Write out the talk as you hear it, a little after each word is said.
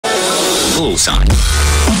full sign.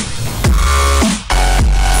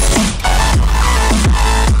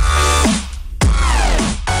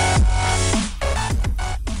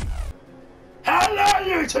 Hello,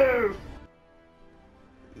 YouTube!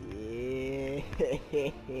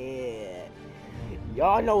 Yeah.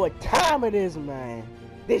 Y'all know what time it is, man.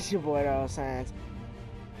 This your boy Dorrol Science,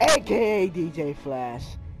 aka DJ Flash,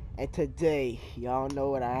 and today, y'all know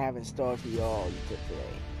what I have in store for y'all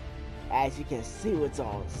today. As you can see what's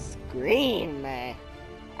on screen, man.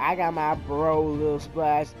 I got my bro Lil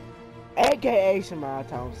Splash, aka Shamar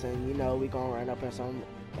Thompson. You know, we gonna run up in some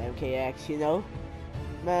MKX, you know.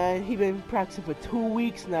 Man, he been practicing for 2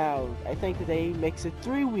 weeks now. I think today makes it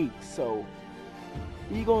 3 weeks, so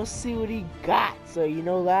you gonna see what he got. So you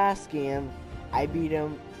know, last game I beat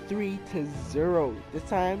him 3-0. This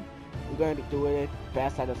time we're going to do it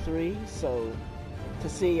best out of 3. So to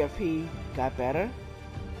see if he got better.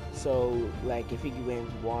 So like if he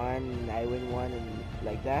wins 1, I win 1, and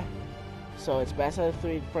like that. So it's best out of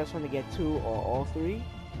 3. The first one to get 2 or all 3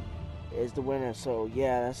 is the winner. So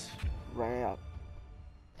yeah, let's run it up.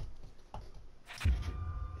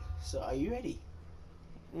 So are you ready?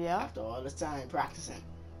 Yeah. After all this time practicing.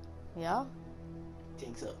 Yeah.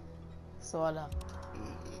 Think so. Sorta.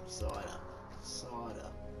 Sorta.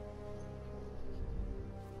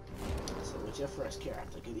 So what's your first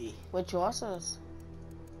character could be? Which horses?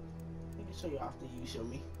 I can show you after you show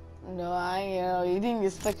me. No, you didn't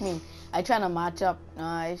expect me. I trying to match up. No,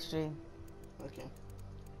 I straight. Okay.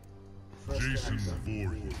 First Jason character.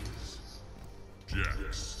 Voorhees.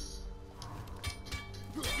 Jax.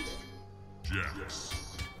 Jax.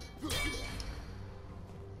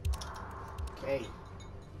 Okay.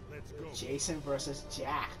 Let's go. Jason versus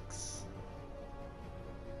Jax.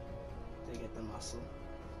 They get the muscle.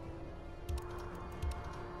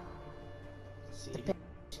 See,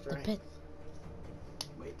 strength. pit.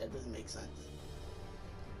 Wait, that doesn't make sense.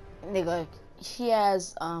 Nigga, she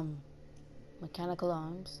has mechanical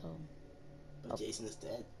arms, so But Jason is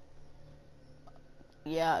dead.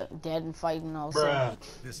 yeah, dead and fighting also. Bruh.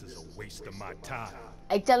 This is a waste of my time.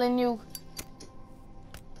 I telling you,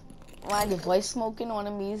 why the voice smoking on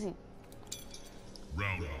him easy.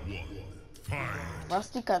 Round 1. Fight.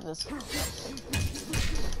 Rusty cutters.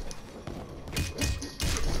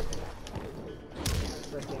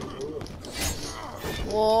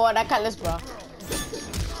 Whoa, that cutlass, bro.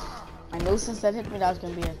 I know since that hit me, that was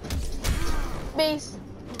gonna be a base.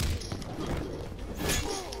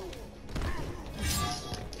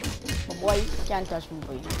 But boy, you can't touch me,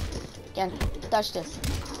 boy. Can't touch this.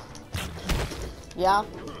 Yeah.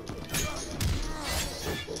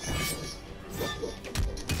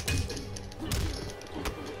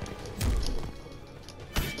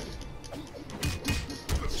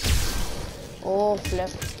 Oh, flip.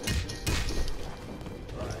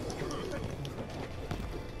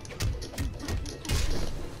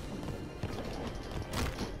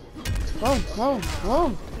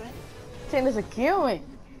 Boom. Think this a kill me.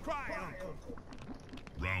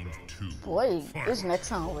 Round 2. Boy, this next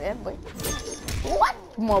sound weird, boy. What?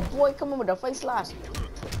 My boy coming with the face slash.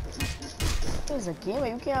 This is a game,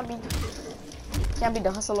 you can't be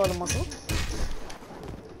the hustle or the muscle.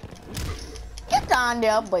 Get down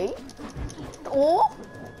there, boy. Oh.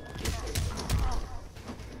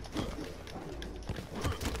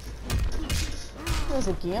 This is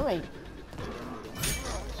a game,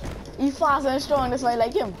 He fast and strong, that's why I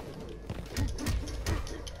like him.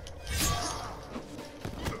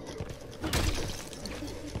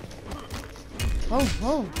 Oh.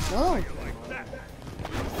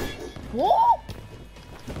 Whoa!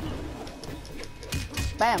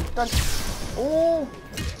 Bam, touch. Oh!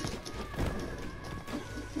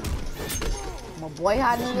 My boy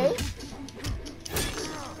had me, eh?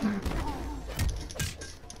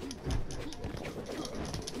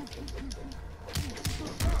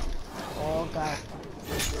 Oh god.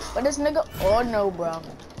 But this nigga, oh no, bro.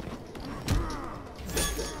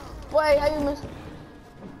 Boy, how you miss?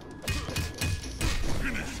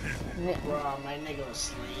 Bro, my nigga was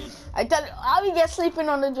asleep. I tell you, how we get sleeping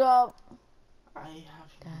on the job? I have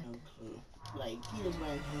no clue. Like, he just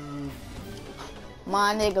went,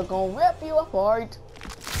 My nigga gonna rip you apart.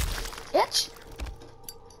 Itch.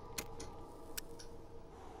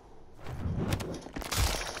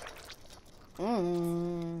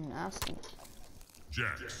 Nasty.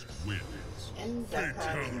 Jax wins. And that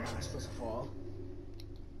part is not supposed to fall.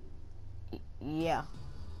 Yeah.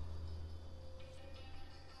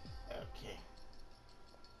 Okay.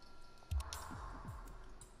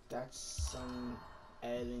 That's some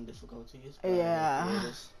adding difficulties.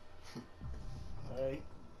 Yeah. Alright.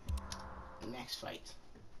 Next fight.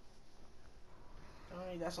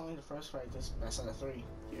 Alright, that's only the first fight. That's out of 3.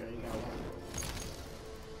 You already got one.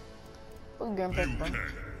 Who's getting picked, bro? Liu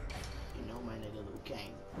Kang. You know my nigga Liu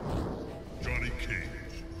Kang. Johnny Cage.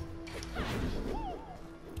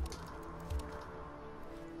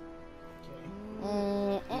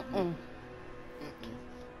 Okay.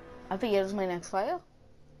 I think it was my next fighter.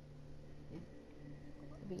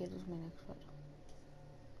 I think it was my next fighter.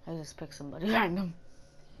 I just picked somebody random.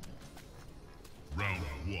 Round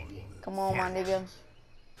 1. Come on, my nigga.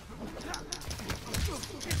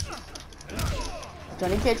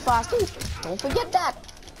 Johnny Cage fast too. Don't forget that.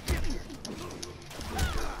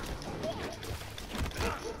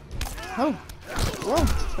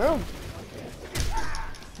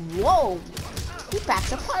 Whoa. He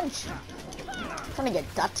packs a punch. Trying to get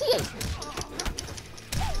dirty.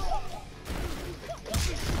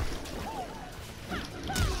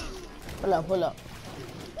 Pull up.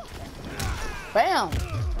 Bam.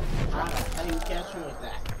 How do you catch me with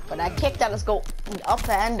that? But that kick that let's go up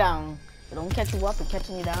and down. It don't catch you up, it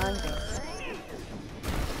catching you down.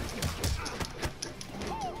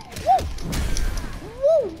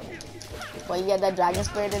 Woo! But you got that dragon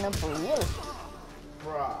spirit in him for real.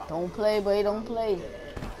 Bruh. Don't play, boy, don't play.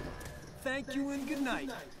 Thank you and good night.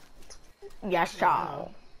 Yes, sir.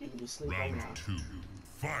 You can be sleeping right now. Round 2.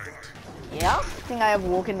 Fight. Yeah, I think I have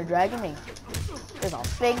woken the dragon me. There's a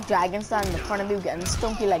fake dragon standing in front of you getting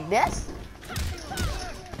stunky like this.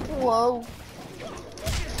 Whoa.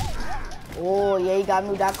 Oh, yeah, you got me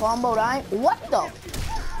with that combo, right? What the?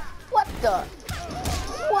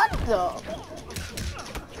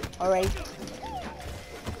 Alright.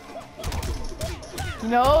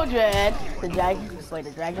 No, Dread. The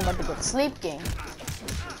dragon about to go to sleep game.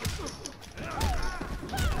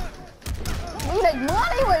 You like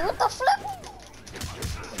money? Wait, what the flip?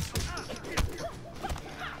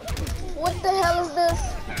 What the hell is this?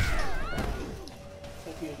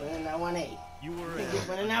 Think you're winning that one, 8. You were Think you're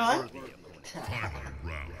winning that one? Final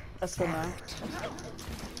round. Let's go now.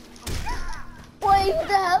 Wait, what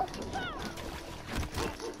the hell?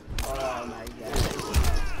 Oh my god.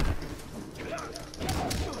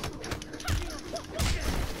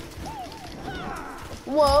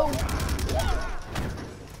 Whoa.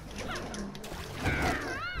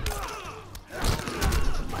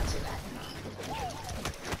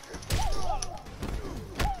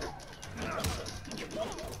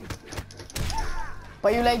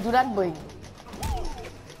 But you like do that, boy?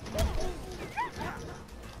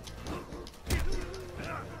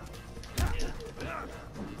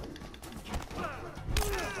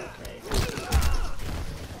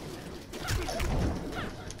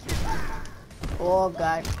 Oh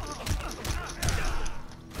God.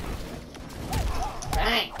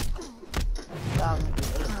 Bang!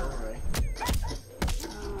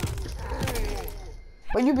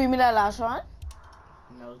 But you beat me that last one?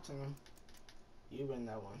 No, Tim. You win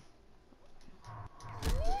that one.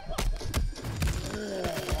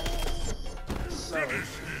 So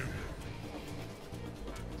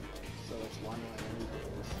it's 1-1.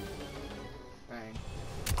 Bang.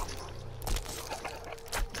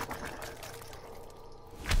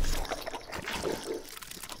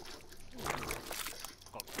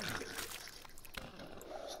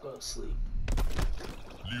 Let's go to sleep.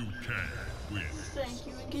 Liu Kang wins. Thank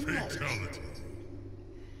you and good night. Fatality.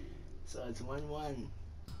 So it's 1-1.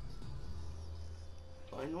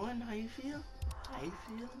 1-1, how you feel? How you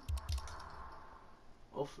feel?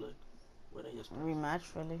 Oh, flip. What I just...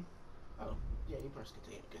 Rematch, really? Oh, yeah, you press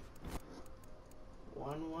continue, okay.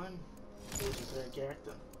 1-1. Who's your third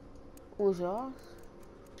character? Who's yours?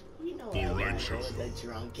 You know The I wanna righteous go with the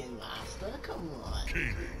drunken master, come on.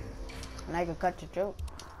 King. And I can cut your throat.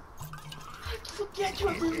 I forget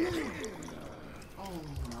your name. Oh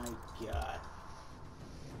my god.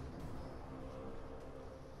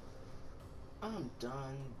 I'm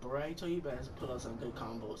done, bro. I told you better pull out some good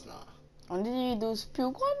combos now. And did you do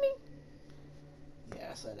puke on me? Yeah,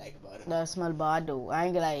 that's what I like about it. That smell bad though. I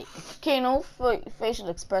ain't gonna like, okay, no facial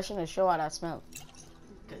expression to show how that smell.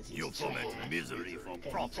 You foment misery for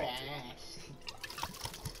profit.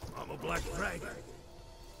 I'm a black dragon.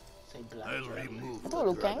 Say black I'll dragon. remove I thought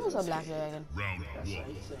Liu Kang was a black dragon. Round That's what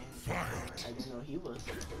 1. he's saying. Fight. I didn't know he was.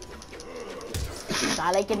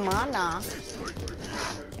 I like it, man, nah.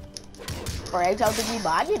 Correct how to be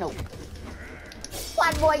bad, you know.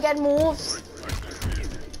 What boy get moves?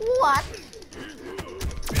 What?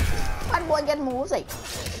 What boy get moves, eh?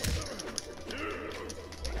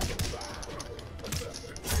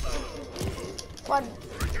 What?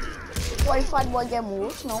 Why fat boy get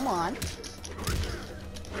moves? No, man.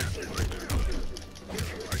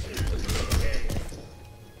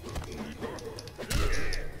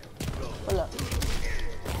 Hold up.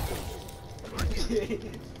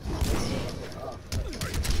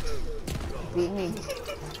 Beat me.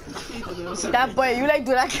 That boy, you like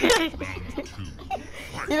do that?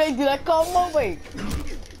 You like do that combo, boy?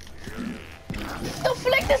 Don't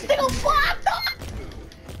flick this thing on fire, dog!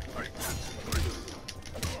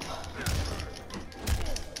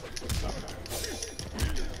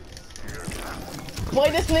 Boy,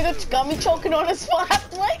 this nigga got me choking on his flat,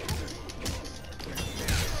 boy.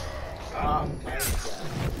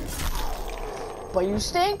 Boy, you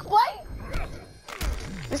stink, boy.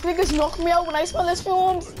 This nigga's knocked me out when I smell his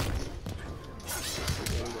fumes.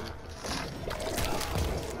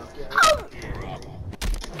 Ow!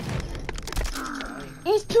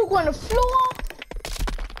 He's puke on the floor.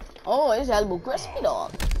 Oh, his elbow crispy,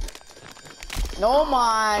 dog. No,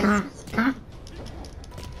 man.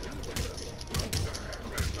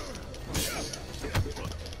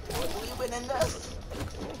 In this.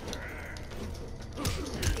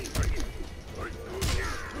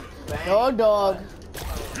 No, dog.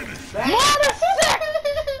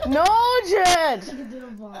 No, Jed.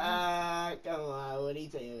 Come on, what do you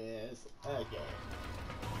think it is? Okay.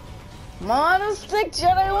 Modern stick,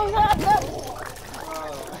 Jed, I was at that.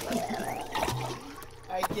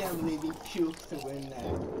 I can't believe he puked to win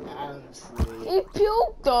that. Honestly. He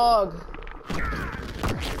puked, dog.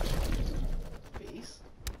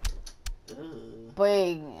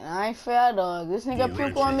 Wait, I ain't fair, dog. This nigga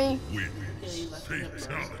puke on me.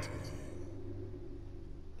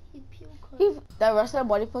 That rest of the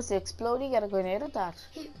body supposed to explode. He got a grenade attached.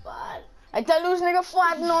 I tell you, this nigga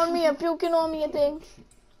farting on me and puking on me, I think.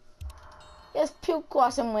 Just puke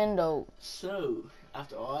across some window. So,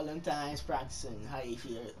 after all them times practicing, how you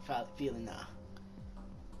feeling now?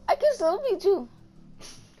 I can still beat you.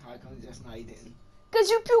 How come just now you didn't? Cause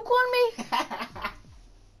you puke on me.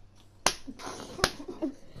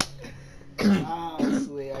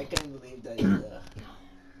 Honestly, I can't believe that either.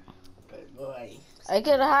 But boy, I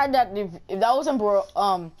could have had that if that wasn't bro.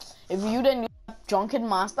 If you didn't use drunken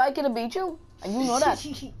master, I could have beat you, and you know that.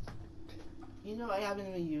 You know, I haven't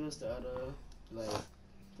even used the other, like,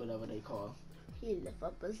 whatever they call. He lift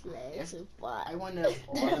up his legs. Yes. I wonder if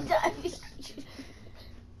all of them.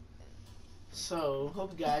 So,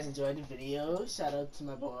 hope you guys enjoyed the video. Shout out to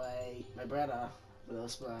my brother, Little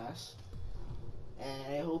Splash.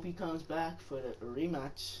 And I hope he comes back for the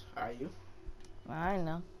rematch. Are you? I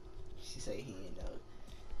know. She say he ain't know.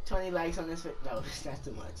 20 likes on this video. No, that's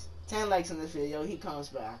too much. 10 likes on this video. He comes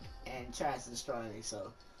back and tries to destroy me.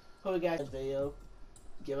 So, hope you guys enjoyed the video.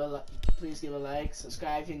 Please give a like.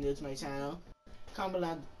 Subscribe if you're new to my channel.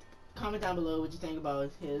 Comment down below what you think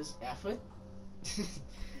about his effort.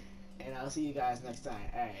 And I'll see you guys next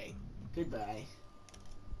time. Alright. Goodbye.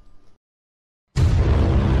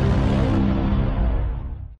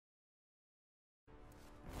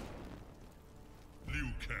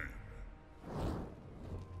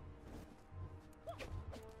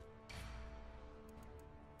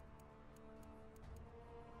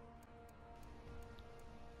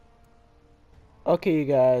 Okay, you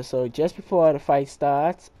guys, so just before the fight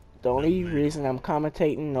starts, the only reason I'm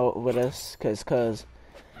commentating over this cause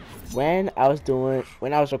when I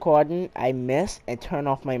was recording, I missed and turned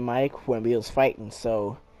off my mic when we was fighting,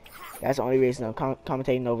 so that's the only reason I'm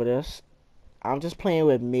commentating over this. I'm just playing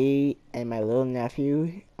with me and my little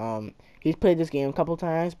nephew. He's played this game a couple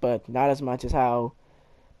times, but not as much as how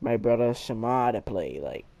my brother Shema played.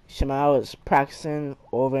 Like, Shema was practicing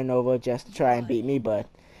over and over just to try and beat me, but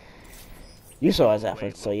you saw his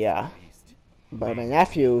efforts, so yeah. But my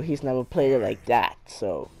nephew, he's never played it like that,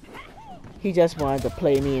 so he just wanted to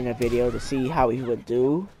play me in a video to see how he would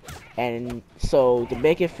do. And so to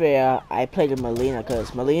make it fair, I played with Melina,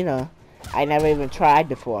 because Melina, I never even tried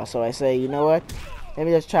before. So I say, you know what? Let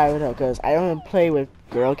me just try with her, because I don't even play with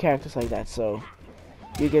girl characters like that. So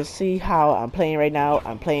you can see how I'm playing right now.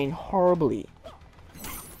 I'm playing horribly.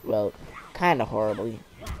 Well, kind of horribly.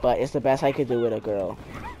 But it's the best I could do with a girl.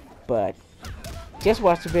 But just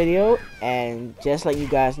watch the video, and just let you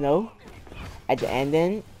guys know, at the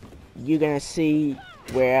ending, you're gonna see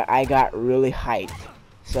where I got really hyped.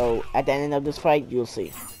 So at the end of this fight, you'll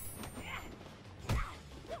see.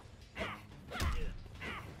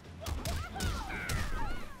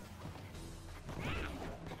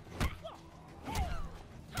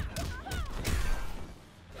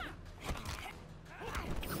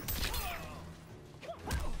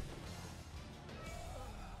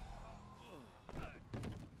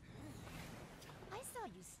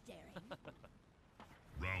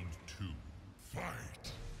 Round 2.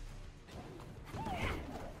 Fight!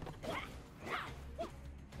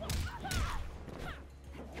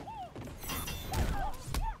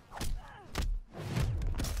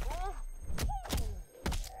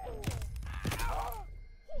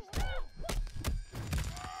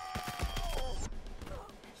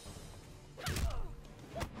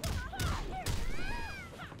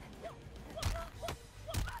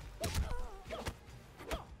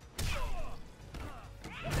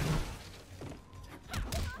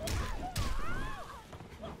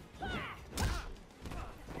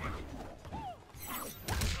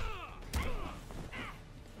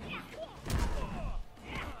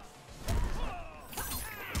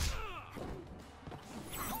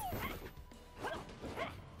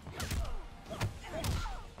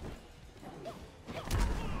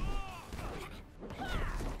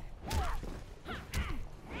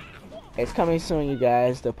 It's coming soon, you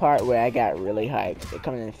guys. The part where I got really hyped. It's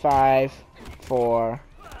coming in 5, 4,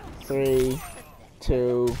 3,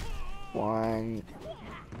 2, 1.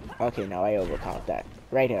 Okay, no, I overcount that.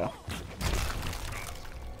 Right here.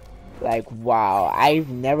 Like, wow. I've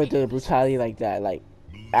never did a brutality like that. Like,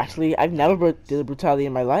 actually, I've never did a brutality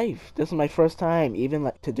in my life. This is my first time even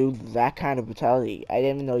like to do that kind of brutality. I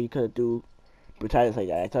didn't even know you could do brutalities like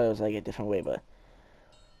that. I thought it was like a different way, but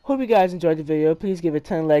hope you guys enjoyed the video. Please give it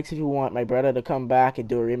 10 likes if you want my brother to come back and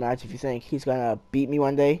do a rematch if you think he's gonna beat me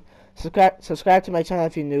one day. Subscribe to my channel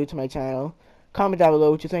if you're new to my channel. Comment down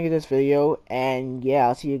below what you think of this video, and yeah,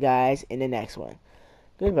 I'll see you guys in the next one.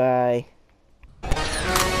 Goodbye.